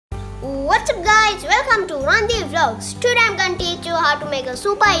What's up guys, welcome to Randeer vlogs. Today I'm going to teach you how to make a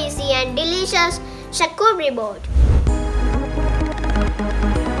super easy and delicious charcuterie board.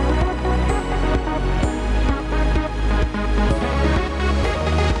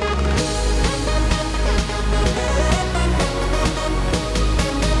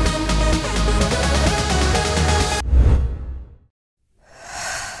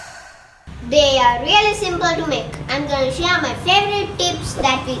 They are really simple to make. I'm going to share my favorite tips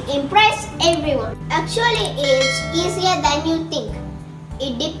that will impress everyone. Actually, it's easier than you think.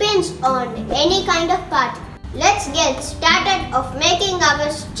 It depends on any kind of party. Let's get started of making our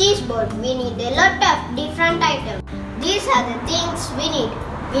cheese board. We need a lot of different items. These are the things we need.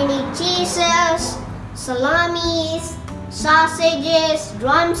 We need cheeses, salamis, sausages,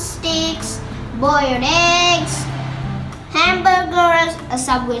 drumsticks, boiled eggs, hamburgers, a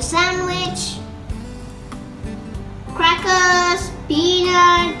Subway sandwich, crackers,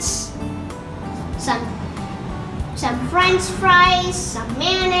 peanuts, some French fries, some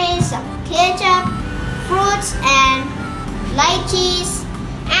mayonnaise, some ketchup, fruits and lychees,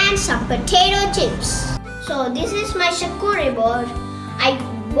 and some potato chips. So this is my charcuterie board. I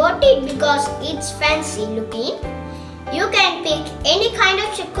bought it because it's fancy looking. You can pick any kind of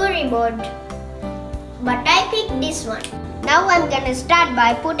charcuterie board, but I picked this one. Now I'm gonna start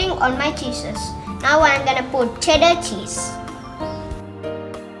by putting on my cheeses. Now I'm gonna put cheddar cheese.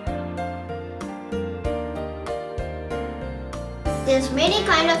 There's many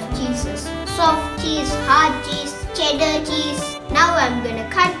kind of cheeses. Soft cheese, hard cheese, cheddar cheese. Now I'm gonna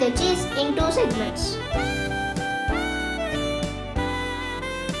cut the cheese into segments.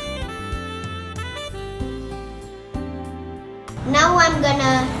 Now I'm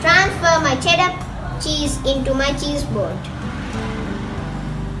gonna transfer my cheddar cheese into my cheese board.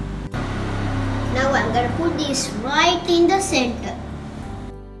 Now I'm gonna put this right in the center.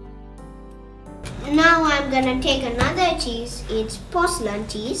 Now I'm gonna take another cheese. It's porcelain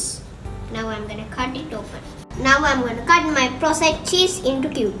cheese. Now I'm gonna cut it open. Now I'm gonna cut my processed cheese into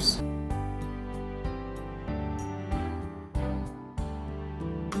cubes.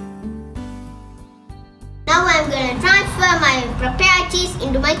 Now I'm gonna transfer my prepared cheese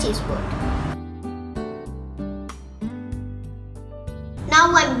into my cheese board.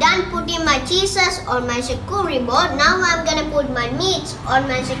 Now I'm done putting my cheeses on my charcuterie board. Now I'm gonna put my meats on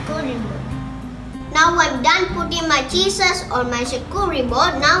my charcuterie board. Now I'm done putting my cheeses on my charcuterie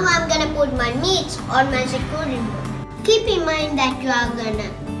board. Now I'm gonna put my meats on my charcuterie board. Keep in mind that you are gonna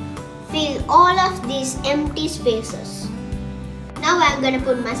fill all of these empty spaces. Now I'm gonna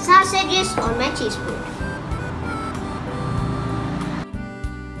put my sausages on my cheese board.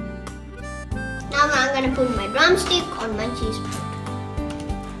 Now I'm gonna put my drumstick on my cheese board.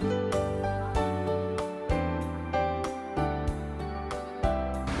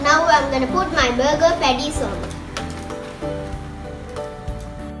 Now I'm going to put my burger patties on it.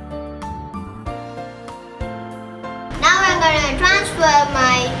 Now I'm going to transfer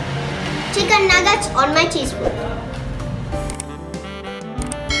my chicken nuggets on my cheese board.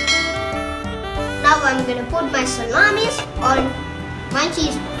 Now I'm going to put my salamis on my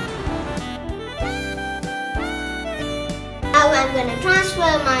cheese board. Now I'm going to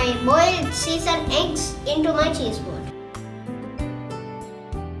transfer my boiled seasoned eggs into my cheese board.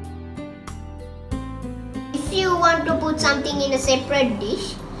 If you want to put something in a separate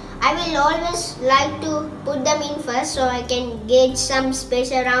dish, I will always like to put them in first so I can gauge some space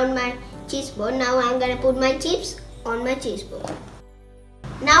around my cheese board. Now I'm going to put my chips on my cheese board.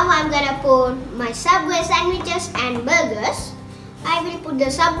 Now I'm going to put my Subway sandwiches and burgers. I will put the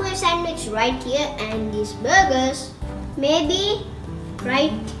Subway sandwich right here and these burgers maybe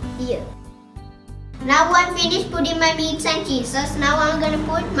right here. Now I'm finished putting my meats and cheeses. Now I'm going to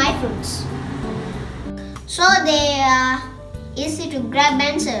put my fruits. So they are easy to grab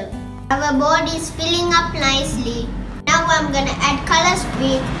and serve. Our board is filling up nicely. Now I'm gonna add colors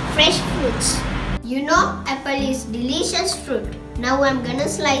with fresh fruits. You know, apple is delicious fruit. Now I'm gonna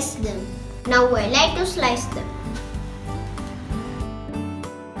slice them. Now I like to slice them.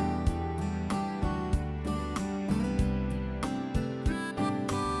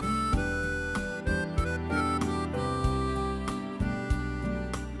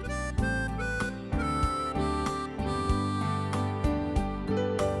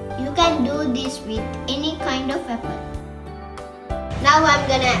 You can do this with any kind of apple. Now I'm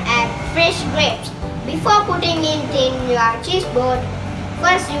gonna add fresh grapes. Before putting it in your cheese board,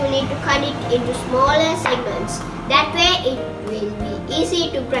 first you need to cut it into smaller segments. That way it will be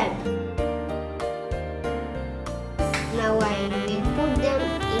easy to grab. Now I will put them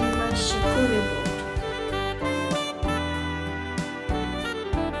in my charcuterie board.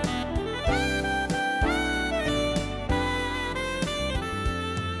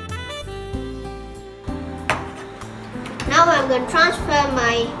 Now I'm going to transfer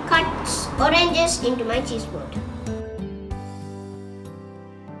my cut oranges into my cheese board.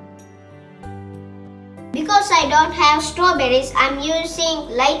 Because I don't have strawberries, I'm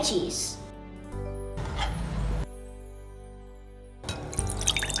using lychees.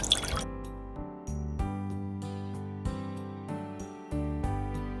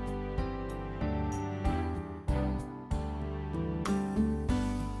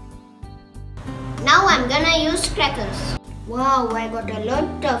 Now I'm gonna use crackers. Wow, I got a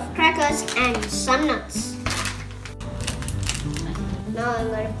lot of crackers and some nuts. Now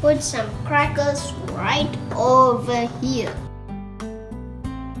I'm gonna put some crackers right over here.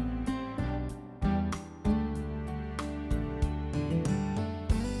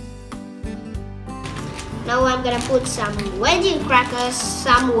 Now I'm gonna put some veggie crackers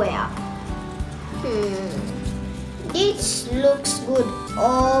somewhere. This looks good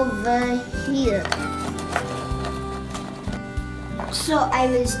over here. So I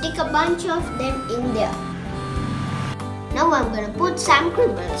will stick a bunch of them in there. Now I'm gonna put some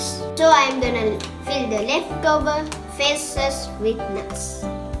crumbles. So I'm gonna fill the leftover spaces with nuts.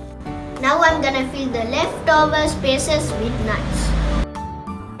 Now I'm gonna fill the leftover spaces with nuts.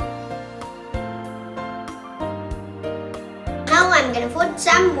 Now I'm gonna put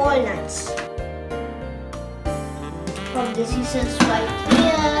some walnuts. Put the scissors right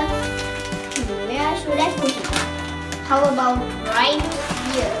here. Where should I put it? How about right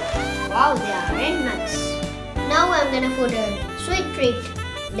here? Wow, they are red nuts. Now I'm gonna put a sweet treat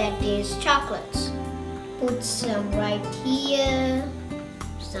that is chocolates. Put some right here,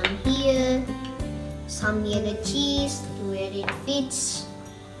 some near the cheese where it fits,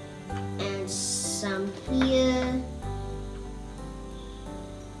 and some here.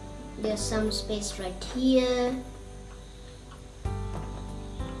 There's some space right here.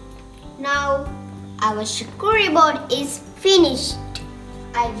 Now our charcuterie board is finished.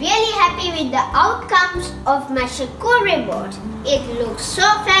 I'm really happy with the outcomes of my charcuterie board. It looks so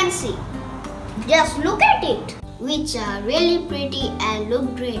fancy. Just look at it, which are really pretty and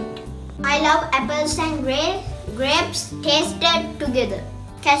look great. I love apples and grapes tasted together.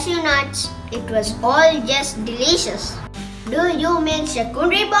 Cashew nuts, it was all just delicious. Do you make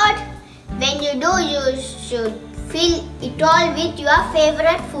charcuterie board? When you do, you should fill it all with your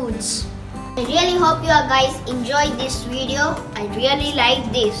favorite foods. I really hope you guys enjoyed this video. I really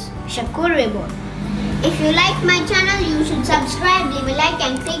like this charcuterie board. If you like my channel, you should subscribe, leave a like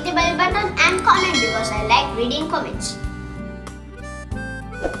and click the bell button and comment because I like reading comments.